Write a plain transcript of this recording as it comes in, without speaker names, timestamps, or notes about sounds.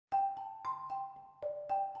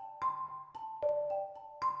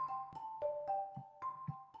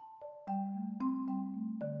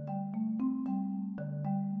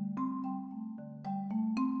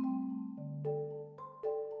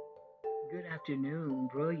afternoon,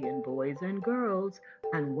 brilliant boys and girls,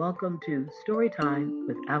 and welcome to Storytime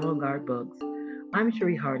with Avant-Garde Books. I'm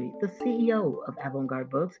Cherie Hardy, the CEO of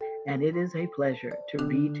Avant-Garde Books, and it is a pleasure to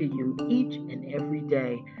read to you each and every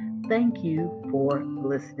day. Thank you for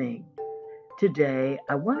listening. Today,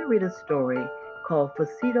 I want to read a story called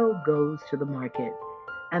Fesito Goes to the Market.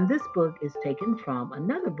 And this book is taken from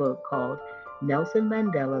another book called Nelson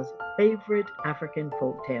Mandela's Favorite African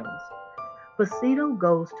Folk Tales. Fesito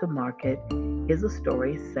Goes to Market is a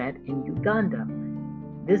story set in Uganda.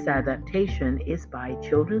 This adaptation is by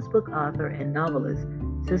children's book author and novelist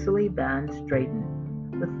Cicley Van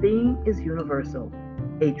Straten. The theme is universal,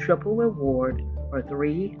 a triple reward for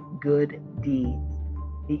three good deeds.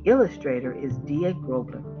 The illustrator is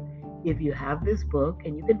Grobler. If you have this book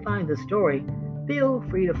and you can find the story, feel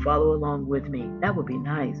free to follow along with me. That would be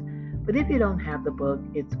nice. But if you don't have the book,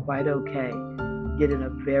 it's quite okay. Get in a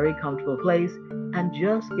very comfortable place and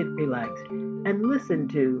just get relaxed and listen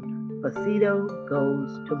to Fesito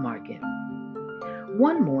Goes to Market.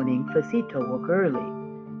 One morning, Fesito woke early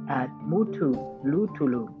at Mutu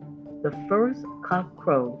Lutulu, the first cock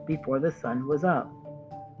crowed before the sun was up.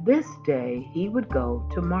 This day he would go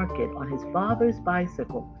to market on his father's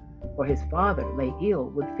bicycle, for his father lay ill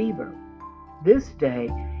with fever. This day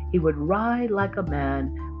he would ride like a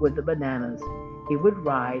man with the bananas. He would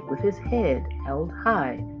ride with his head held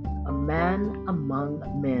high, a man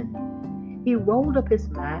among men. He rolled up his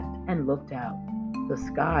mat and looked out. The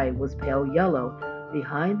sky was pale yellow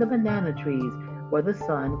behind the banana trees where the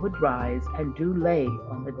sun would rise and dew lay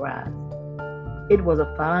on the grass. It was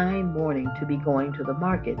a fine morning to be going to the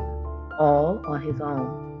market, all on his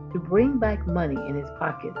own, to bring back money in his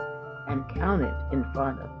pockets and count it in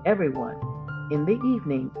front of everyone in the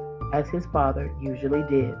evening, as his father usually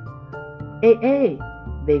did. Eh,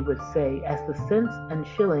 they would say as the cents and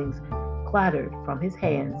shillings clattered from his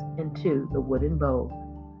hands into the wooden bowl.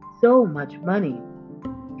 So much money!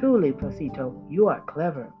 Truly, Fesito, you are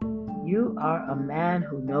clever. You are a man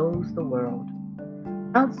who knows the world.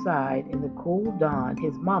 Outside in the cool dawn,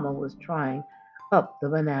 his mamma was trying up the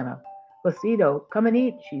banana. Fesito, come and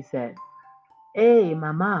eat, she said. Hey,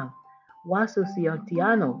 mama, wasu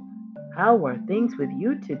siontiano. How are things with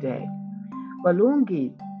you today?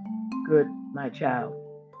 Balungi, good, my child.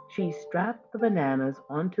 She strapped the bananas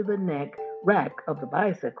onto the neck rack of the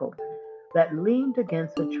bicycle that leaned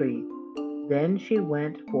against the tree. Then she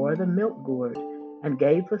went for the milk gourd and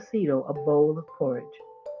gave Fesito a bowl of porridge.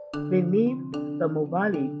 Beneath the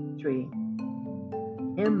Mbuvali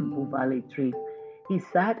tree, he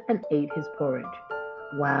sat and ate his porridge,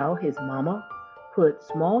 while his mamma put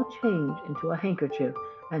small change into a handkerchief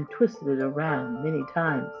and twisted it around many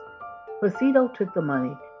times. Fesito took the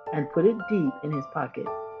money and put it deep in his pocket.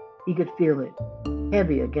 He could feel it,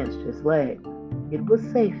 heavy against his leg. It was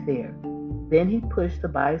safe there. Then he pushed the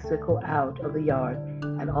bicycle out of the yard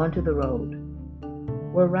and onto the road.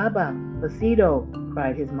 Waraba, Fesito,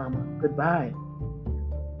 cried his mamma. Goodbye.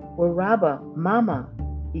 Waraba, mama,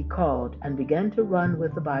 he called and began to run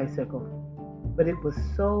with the bicycle. But it was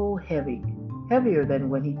so heavy, heavier than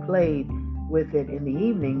when he played with it in the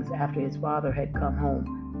evenings after his father had come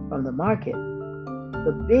home from the market.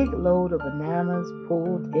 The big load of bananas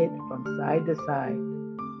pulled it from side to side.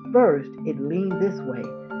 First, it leaned this way,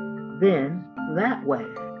 then that way,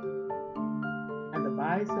 and the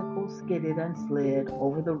bicycle skidded and slid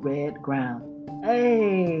over the red ground.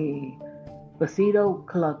 Hey! Fesito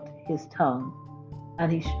clucked his tongue,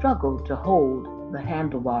 and he struggled to hold the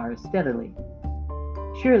handlebars steadily.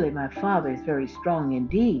 Surely my father is very strong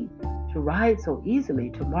indeed to ride so easily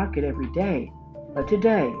to market every day. But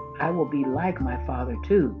today I will be like my father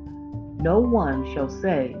too. No one shall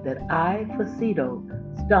say that I, Fesito,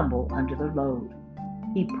 stumble under the load.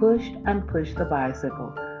 He pushed and pushed the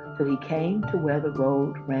bicycle till he came to where the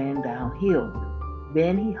road ran downhill.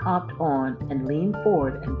 Then he hopped on and leaned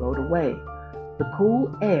forward and rode away. The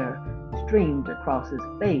cool air streamed across his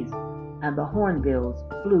face, and the hornbills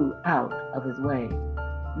flew out of his way.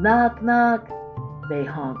 Knock, knock, they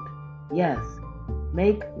honked. Yes,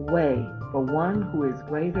 make way for one who is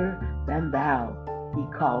greater than thou,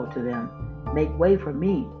 he called to them. Make way for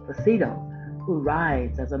me, Fesito, who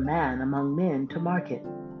rides as a man among men to market.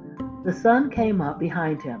 The sun came up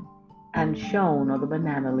behind him and shone on the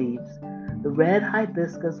banana leaves. The red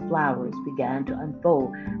hibiscus flowers began to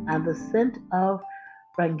unfold, and the scent of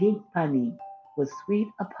frangipani was sweet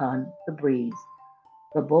upon the breeze.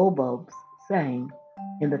 The bulbulbs sang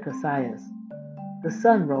in the casayas. The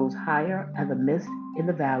sun rose higher, and the mist in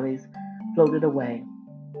the valleys floated away.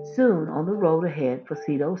 Soon on the road ahead,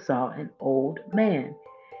 Fesito saw an old man.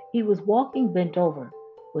 He was walking bent over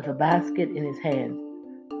with a basket in his hand.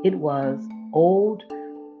 It was Old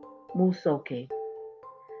Musoke.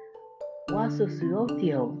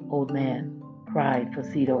 Wasosiotio, old man, cried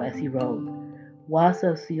Fesito as he rode.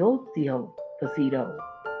 Wasosiotio, Fesito,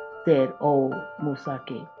 said old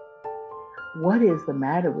Musake. What is the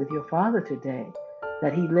matter with your father today,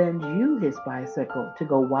 that he lends you his bicycle to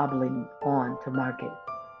go wobbling on to market?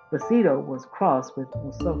 Fesito was cross with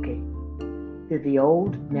Musoke. Did the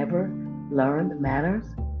old never learn manners?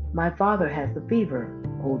 My father has the fever,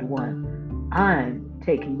 old one. I'm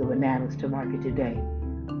taking the bananas to market today.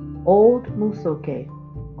 Old Musoke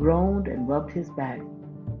groaned and rubbed his back.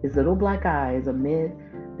 His little black eyes, amid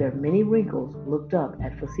their many wrinkles, looked up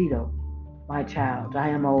at Fesito. My child, I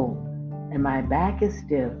am old, and my back is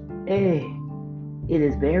stiff. Eh, it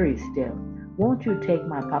is very stiff. Won't you take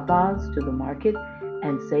my papas to the market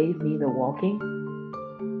and save me the walking?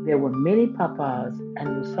 There were many papas, and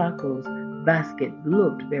Musako's basket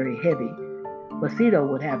looked very heavy. Fesito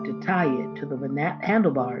would have to tie it to the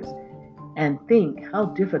handlebars and think how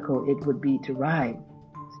difficult it would be to ride.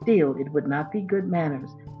 Still, it would not be good manners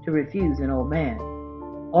to refuse an old man.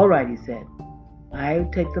 All right, he said. I'll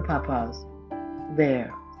take the papas.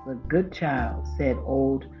 There, the good child, said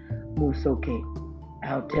old Musoke.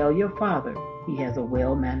 I'll tell your father he has a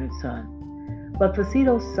well-mannered son. But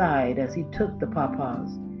Fesito sighed as he took the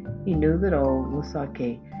papas. He knew that old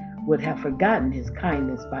Musoke would have forgotten his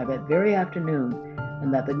kindness by that very afternoon,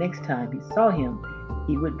 and that the next time he saw him,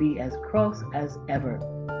 he would be as cross as ever.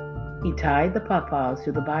 He tied the papas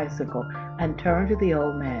to the bicycle and turned to the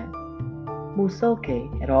old man.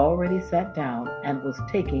 Musoke had already sat down and was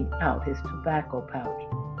taking out his tobacco pouch.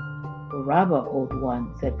 Waraba, old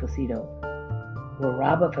one, said Fesito.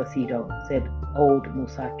 Waraba, Fesito, said old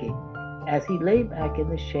Musake, as he lay back in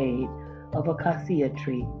the shade of a cassia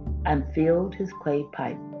tree and filled his clay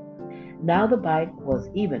pipe. Now the bike was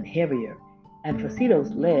even heavier, and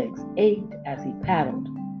Fesito's legs ached as he paddled.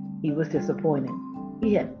 He was disappointed.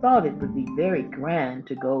 He had thought it would be very grand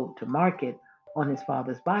to go to market on his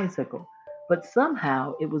father's bicycle, but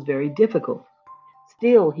somehow it was very difficult.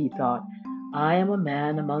 Still, he thought, I am a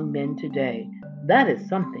man among men today. That is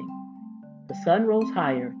something. The sun rose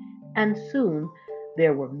higher, and soon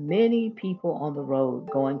there were many people on the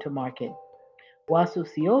road going to market.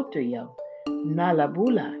 Wasusiotoyo,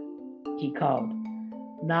 Nalabula, he called.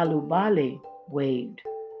 Nalubale waved.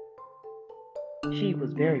 She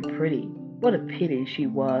was very pretty. What a pity she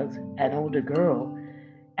was an older girl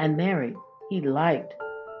and married. He liked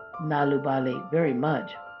Nalubale very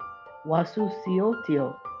much.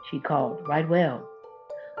 Wasusiotio, she called, right well.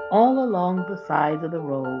 All along the sides of the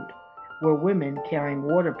road were women carrying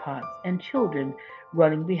water pots and children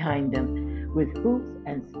running behind them with hoops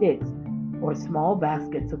and sticks or small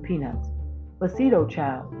baskets of peanuts. Fesito,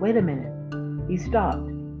 child, wait a minute. He stopped.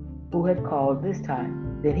 Who had called this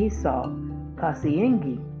time? Then he saw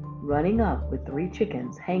Kasiengi running up with 3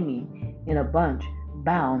 chickens hanging in a bunch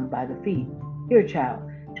bound by the feet. Here, child,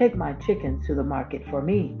 take my chickens to the market for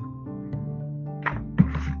me.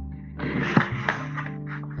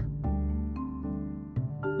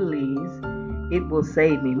 Please, it will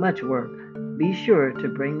save me much work. Be sure to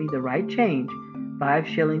bring me the right change, 5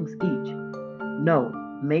 shillings each. No,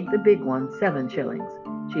 make the big one 7 shillings.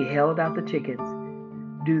 She held out the chickens.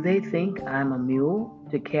 Do they think I'm a mule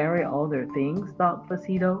to carry all their things? Thought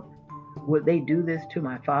Fesito. Would they do this to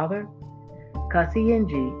my father?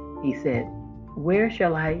 Kasienji, he said, where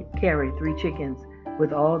shall I carry 3 chickens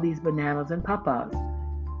with all these bananas and papas?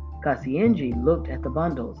 Kasienji looked at the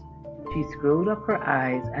bundles. She screwed up her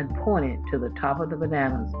eyes and pointed to the top of the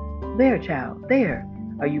bananas. There, child, there.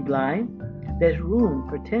 Are you blind? There's room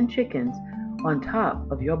for 10 chickens on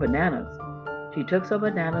top of your bananas. She took some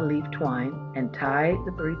banana leaf twine and tied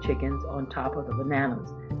the 3 chickens on top of the bananas.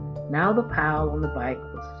 Now the pile on the bike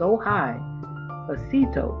was so high,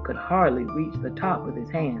 Fesito could hardly reach the top with his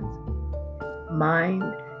hands. Mind,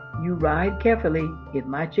 you ride carefully. If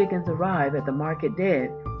my chickens arrive at the market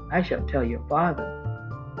dead, I shall tell your father.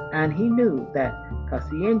 And he knew that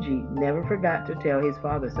Kasienji never forgot to tell his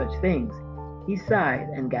father such things. He sighed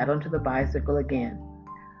and got onto the bicycle again.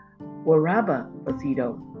 Waraba,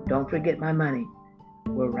 Fesito, don't forget my money.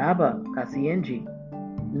 Waraba, Kasienji.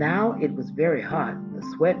 Now it was very hot. The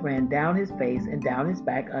sweat ran down his face and down his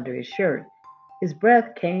back under his shirt. His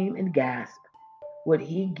breath came in gasps. Would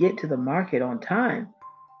he get to the market on time?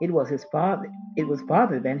 It was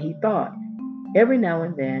farther than he thought. Every now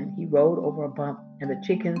and then he rode over a bump and the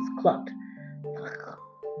chickens clucked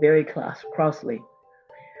very crossly.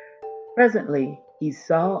 Presently he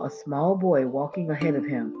saw a small boy walking ahead of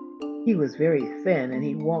him. He was very thin and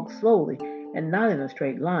he walked slowly and not in a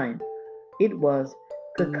straight line. It was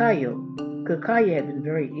Kakayo. Kakayo had been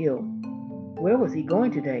very ill. Where was he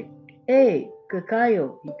going today? Hey,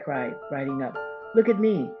 Kakayo, he cried, riding up. Look at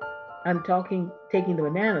me. Taking the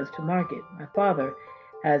bananas to market. My father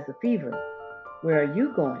has the fever. Where are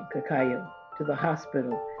you going, Kakayo? To the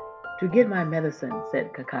hospital. To get my medicine,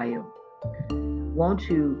 said Kakayo. Won't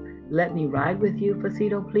you let me ride with you,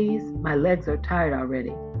 Fesito, please? My legs are tired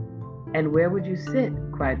already. And where would you sit?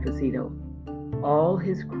 Cried Fesito. All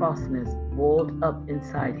his crossness boiled up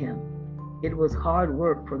inside him. It was hard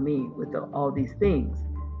work for me with all these things.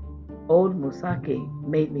 Old Musake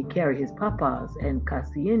made me carry his papas, and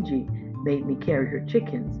Kasienji made me carry her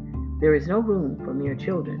chickens. There is no room for mere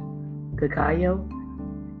children. Kakayo,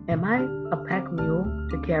 am I a pack mule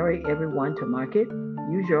to carry everyone to market?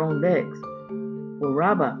 Use your own legs. Well,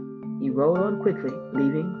 Rabba, he rode on quickly,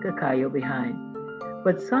 leaving Kakayo behind.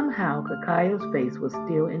 But somehow Kakayo's face was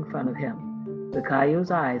still in front of him. Kakayo's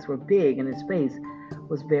eyes were big and his face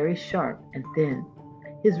was very sharp and thin.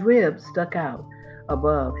 His ribs stuck out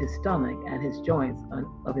above his stomach and his joints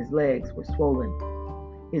of his legs were swollen.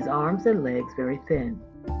 His arms and legs very thin.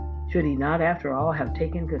 Should he not after all have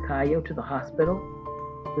taken Kakayo to the hospital?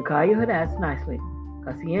 Kakayo had asked nicely.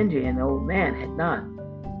 Kasienji and the old man had not.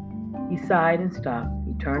 He sighed and stopped.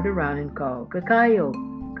 He turned around and called, Kakayo,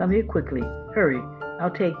 come here quickly. Hurry, I'll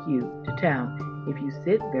take you to town if you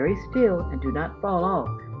sit very still and do not fall off.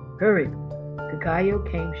 Hurry. Kakayo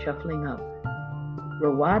came shuffling up.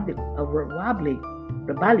 Rabali,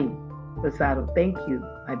 the saddle. Thank you,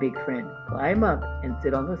 my big friend. Climb up and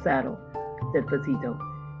sit on the saddle, said Fesito.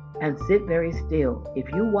 And sit very still. If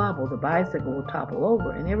you wobble, the bicycle will topple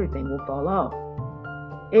over and everything will fall off.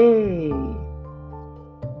 Hey,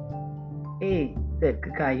 hey, said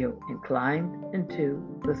Kakayo and climbed into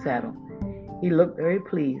the saddle. He looked very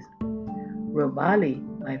pleased. Rabali,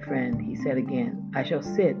 my friend, he said again, I shall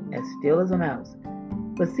sit as still as a mouse.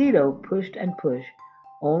 Fesito pushed and pushed.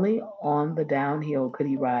 Only on the downhill could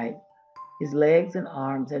he ride. His legs and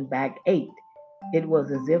arms and back ached. It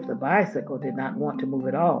was as if the bicycle did not want to move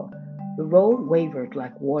at all. The road wavered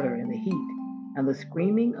like water in the heat, and the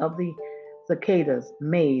screaming of the cicadas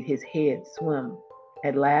made his head swim.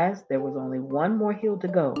 At last, there was only one more hill to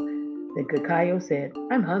go. Then Kakayo said,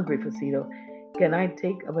 I'm hungry, Fesito. Can I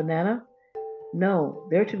take a banana? No,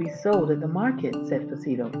 they're to be sold at the market, said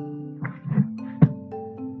Fesito.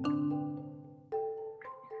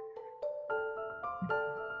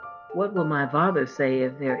 What will my father say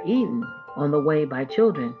if they're eaten on the way by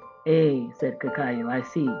children? Eh, said Kakayo, I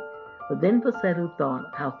see. But then Fesito thought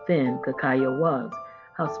how thin Kakayo was,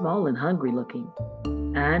 how small and hungry looking.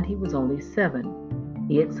 And he was only 7.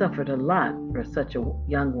 He had suffered a lot for such a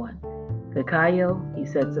young one. Kakayo, he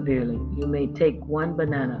said severely, you may take one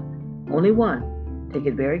banana. Only one. Take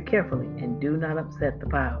it very carefully and do not upset the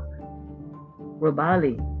pile.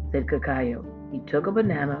 Rabali, said Kakayo. He took a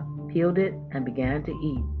banana, peeled it, and began to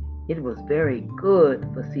eat. It was very good,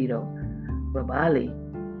 Fesito. Rabali.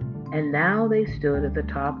 And now they stood at the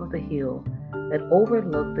top of the hill that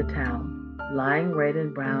overlooked the town, lying red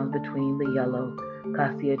and brown between the yellow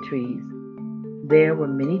cassia trees. There were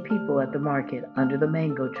many people at the market under the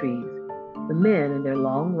mango trees. The men in their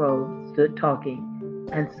long robes stood talking,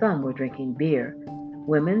 and some were drinking beer.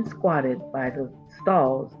 Women squatted by the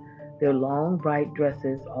stalls, their long bright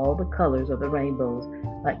dresses all the colors of the rainbows,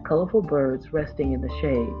 like colorful birds resting in the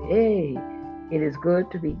shade. Hey, it is good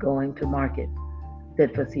to be going to market,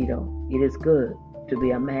 said Fesito. It is good to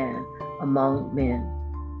be a man among men.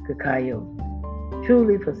 Kakayo.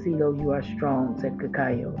 Truly, Fesito, you are strong, said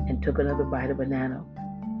Kakayo, and took another bite of banana.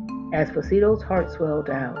 As Fesito's heart swelled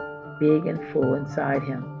out, big and full inside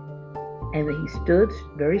him, and he stood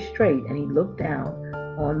very straight and he looked down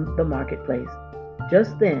on the marketplace.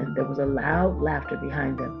 Just then there was a loud laughter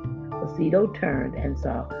behind them. Fesito turned and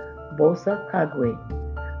saw Bosa Kagwe,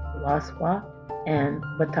 Waswa, and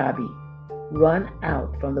Batabi run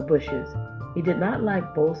out from the bushes. He did not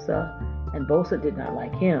like Bosa, and Bosa did not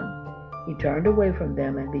like him. He turned away from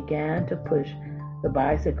them and began to push the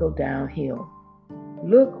bicycle downhill.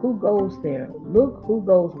 Look who goes there. Look who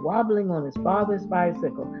goes wobbling on his father's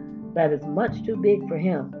bicycle that is much too big for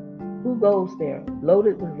him. Who goes there,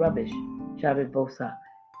 loaded with rubbish, shouted Bosa,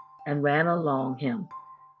 and ran along him.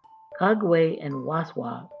 Kagwe and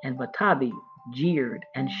Waswa and Batabi jeered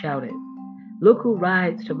and shouted. Look who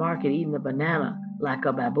rides to market eating a banana like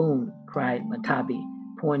a baboon, cried Batabi,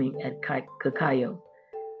 pointing at Kakayo.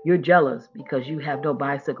 You're jealous because you have no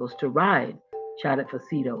bicycles to ride, shouted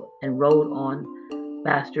Fesito, and rode on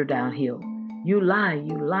faster downhill. You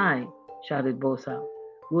lie, shouted Bosa.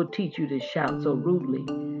 We'll teach you to shout so rudely,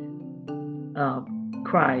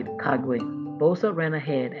 cried Kagwe. Bosa ran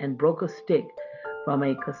ahead and broke a stick from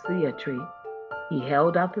a cassia tree. He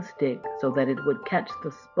held out the stick so that it would catch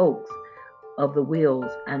the spokes of the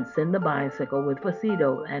wheels and send the bicycle with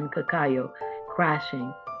Fesito and Cacayo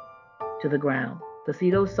crashing to the ground.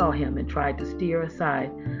 Fesito saw him and tried to steer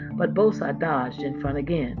aside, but Bosa dodged in front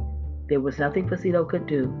again. There was nothing Fesito could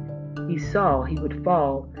do. He saw he would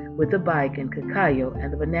fall with the bike, and Cacayo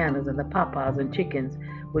and the bananas and the papas and chickens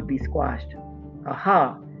would be squashed.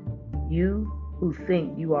 Aha! You who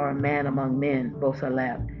think you are a man among men, Bosa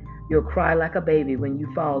laughed. You'll cry like a baby when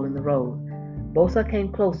you fall in the road. Bosa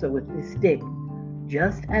came closer with his stick.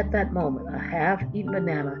 Just at that moment, a half-eaten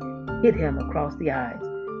banana hit him across the eyes.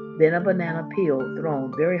 Then a banana peel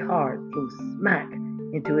thrown very hard flew smack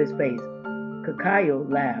into his face. Cacayo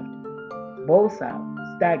laughed.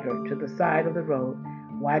 Bosa staggered to the side of the road,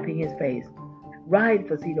 wiping his face. Ride,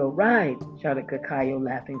 Fesito, ride, shouted Cacayo,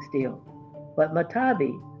 laughing still. But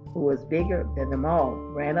Matabi, who was bigger than them all,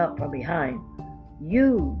 ran up from behind.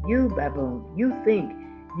 You baboon, you think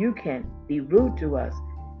you can be rude to us.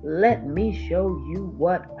 Let me show you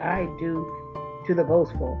what I do to the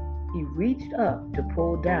boastful. He reached up to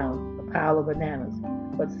pull down the pile of bananas,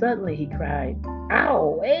 but suddenly he cried,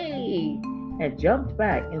 Ow, hey, and jumped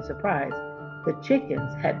back in surprise. The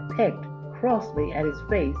chickens had pecked crossly at his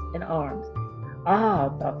face and arms. Ah,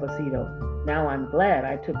 thought Fesito, now I'm glad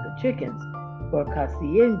I took the chickens for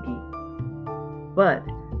Kasiengi. But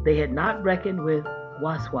they had not reckoned with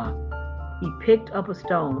Waswa. He picked up a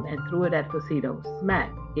stone and threw it at Fesito.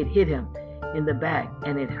 Smack! It hit him in the back,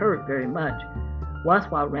 and it hurt very much.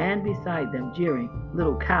 Waswa ran beside them, jeering,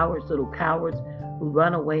 little cowards who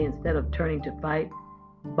run away instead of turning to fight.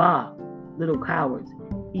 Bah, little cowards.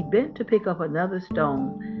 He bent to pick up another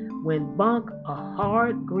stone when bonk, a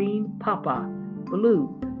hard green papa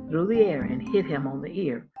flew through the air and hit him on the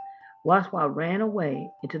ear. Waswa ran away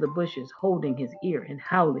into the bushes, holding his ear and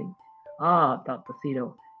howling. Ah, thought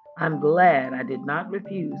Fesito, I'm glad I did not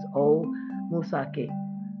refuse old Musake.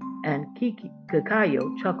 And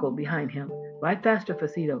Cacayo chuckled behind him. Ride faster,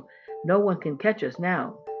 Fesito. No one can catch us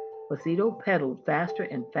now. Fesito pedaled faster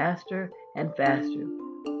and faster and faster.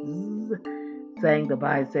 Zzz, sang the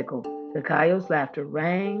bicycle. Cacayo's laughter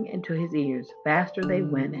rang into his ears. Faster they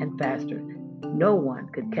went and faster. No one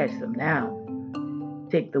could catch them now.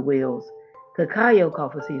 Ticked the wheels. Cacayo,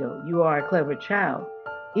 called Fesito, you are a clever child,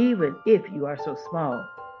 even if you are so small.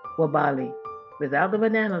 Wabali, without the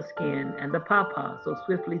banana skin and the pawpaw so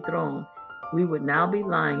swiftly thrown, we would now be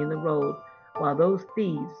lying in the road while those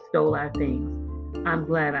thieves stole our things. I'm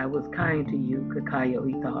glad I was kind to you, Cacayo,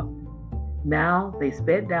 he thought. Now they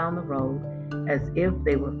sped down the road as if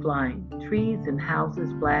they were flying. Trees and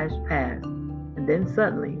houses flashed past, and then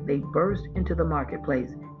suddenly they burst into the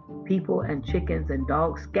marketplace. People and chickens and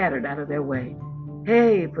dogs scattered out of their way.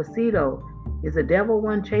 Hey, Fesito, is the devil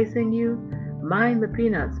one chasing you? Mind the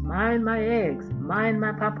peanuts, mind my eggs, mind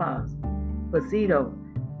my papas. Fesito,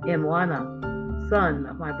 Imwana, son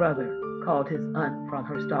of my brother, called his aunt from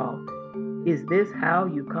her stall. Is this how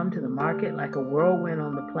you come to the market, like a whirlwind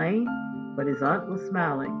on the plain? But his aunt was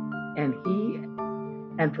smiling, and he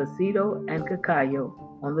and Fesito and Cacayo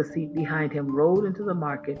on the seat behind him rode into the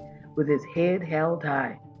market with his head held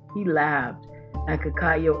high. He laughed, and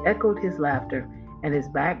Cacayo echoed his laughter, and his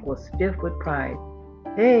back was stiff with pride.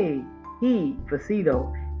 Hey, he,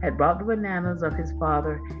 Fesito, had brought the bananas of his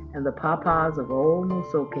father and the papas of old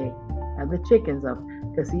Musoke and the chickens of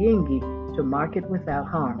Kasiengi to market without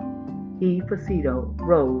harm. He, Fesito,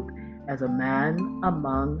 rode as a man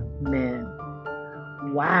among men.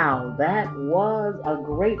 Wow, that was a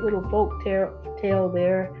great little folk tale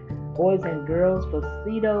there, boys and girls.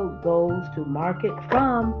 Fesito goes to market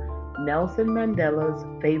from Nelson Mandela's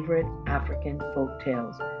favorite African folk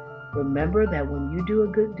tales. Remember that when you do a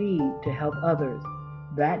good deed to help others,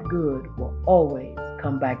 that good will always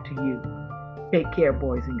come back to you. Take care,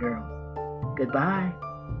 boys and girls. Goodbye.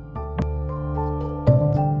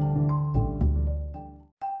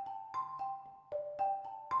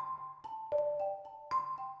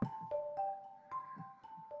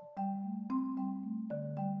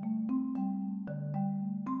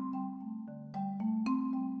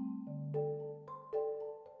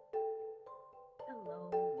 Hello,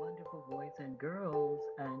 wonderful boys and girls,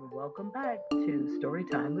 and welcome back to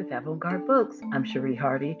Storytime with Avant-Garde Books. I'm Cherie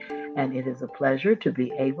Hardy, and it is a pleasure to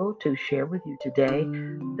be able to share with you today.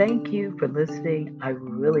 Thank you for listening. I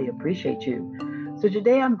really appreciate you. So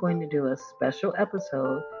today I'm going to do a special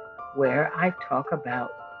episode where I talk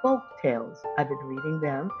about folk tales. I've been reading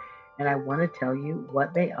them, and I want to tell you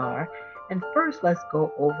what they are. And first, let's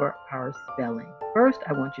go over our spelling. First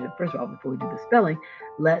of all, before we do the spelling,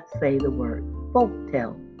 let's say the word folk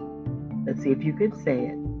tale. Let's see if you can say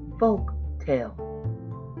it. Folk tale.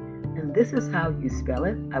 And this is how you spell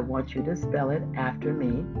it. I want you to spell it after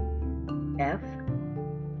me.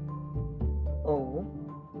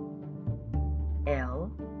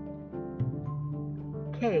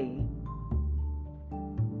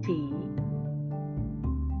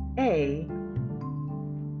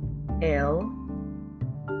 Folktale.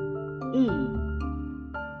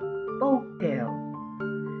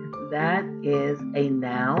 Folktale. That is a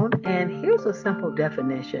noun, and here's a simple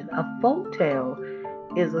definition. A folktale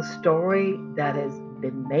is a story that has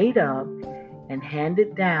been made up and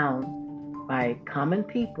handed down by common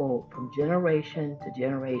people from generation to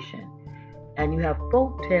generation. And you have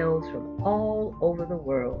folk tales from all over the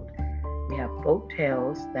world. You have folk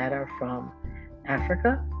tales that are from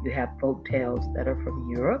Africa. You have folk tales that are from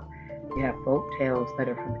Europe. You have folk tales that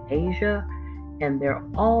are from Asia. And they're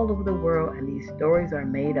all over the world. And these stories are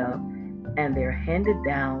made up and they're handed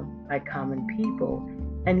down by common people.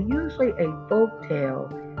 And usually a folk tale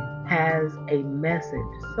has a message,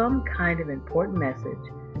 some kind of important message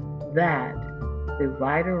that the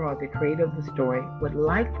writer or the creator of the story would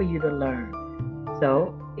like for you to learn.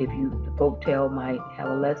 So the folktale might have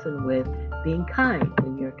a lesson with being kind.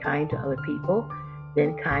 When you're kind to other people,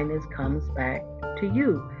 then kindness comes back to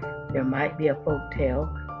you. There might be a folktale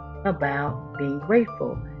about being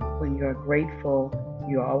grateful. When you're grateful,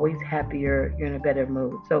 you're always happier, you're in a better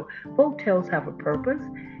mood. So folktales have a purpose,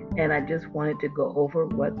 and I just wanted to go over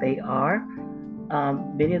what they are.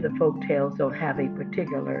 Many of the folktales don't have a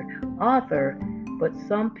particular author, but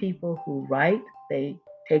some people who write, they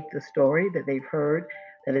take the story that they've heard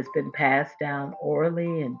that has been passed down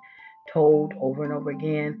orally and told over and over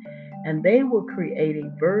again, and they will create a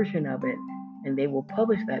version of it and they will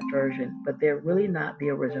publish that version, but they're really not the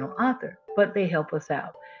original author. But they help us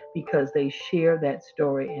out because they share that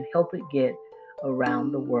story and help it get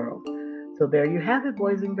around the world. So there you have it,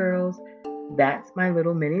 boys and girls. That's my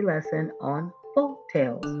little mini lesson on folk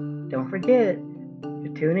tales. Don't forget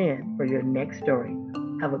to tune in for your next story.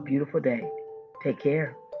 Have a beautiful day. Take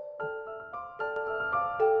care.